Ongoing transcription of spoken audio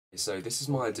So this is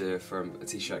my idea from a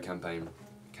t-shirt campaigning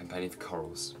for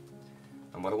corals,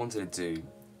 and what I wanted to do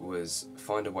was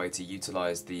find a way to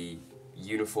utilise the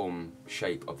uniform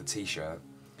shape of the t-shirt,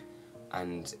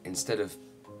 and instead of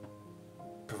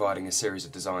providing a series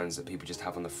of designs that people just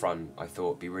have on the front, I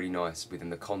thought it'd be really nice within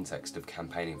the context of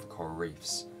campaigning for coral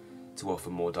reefs to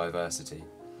offer more diversity.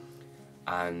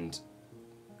 And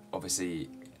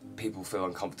obviously people feel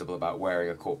uncomfortable about wearing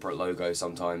a corporate logo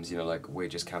sometimes, you know, like we're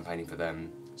just campaigning for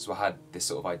them. So I had this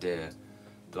sort of idea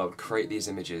that I would create these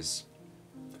images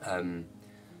that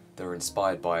are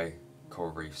inspired by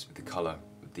coral reefs, with the colour,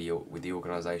 with the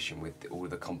organisation, with all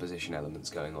the composition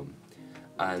elements going on.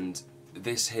 And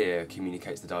this here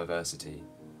communicates the diversity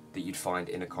that you'd find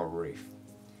in a coral reef.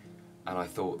 And I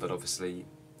thought that obviously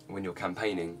when you're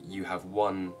campaigning, you have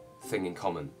one thing in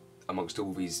common amongst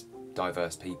all these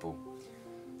diverse people.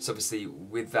 So obviously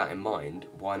with that in mind,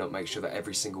 why not make sure that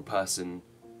every single person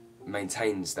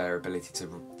maintains their ability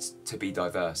to be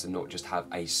diverse and not just have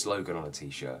a slogan on a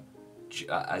t-shirt,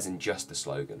 as in just the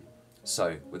slogan.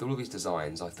 So with all of these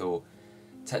designs, I thought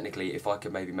technically if I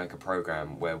could maybe make a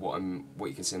program where what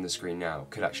you can see on the screen now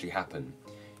could actually happen.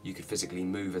 You could physically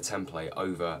move a template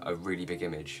over a really big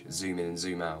image, zoom in and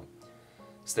zoom out.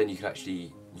 So then you could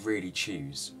actually really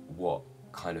choose what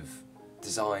kind of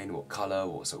design, what colour,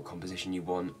 what sort of composition you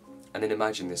want, and then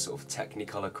imagine this sort of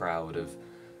Technicolor crowd of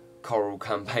coral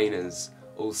campaigners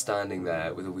all standing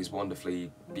there with all these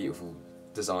wonderfully beautiful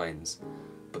designs.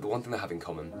 But the one thing they have in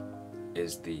common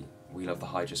is the We Love the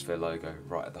Hydrosphere logo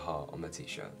right at the heart on their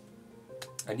t-shirt.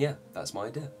 And yeah, that's my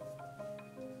idea.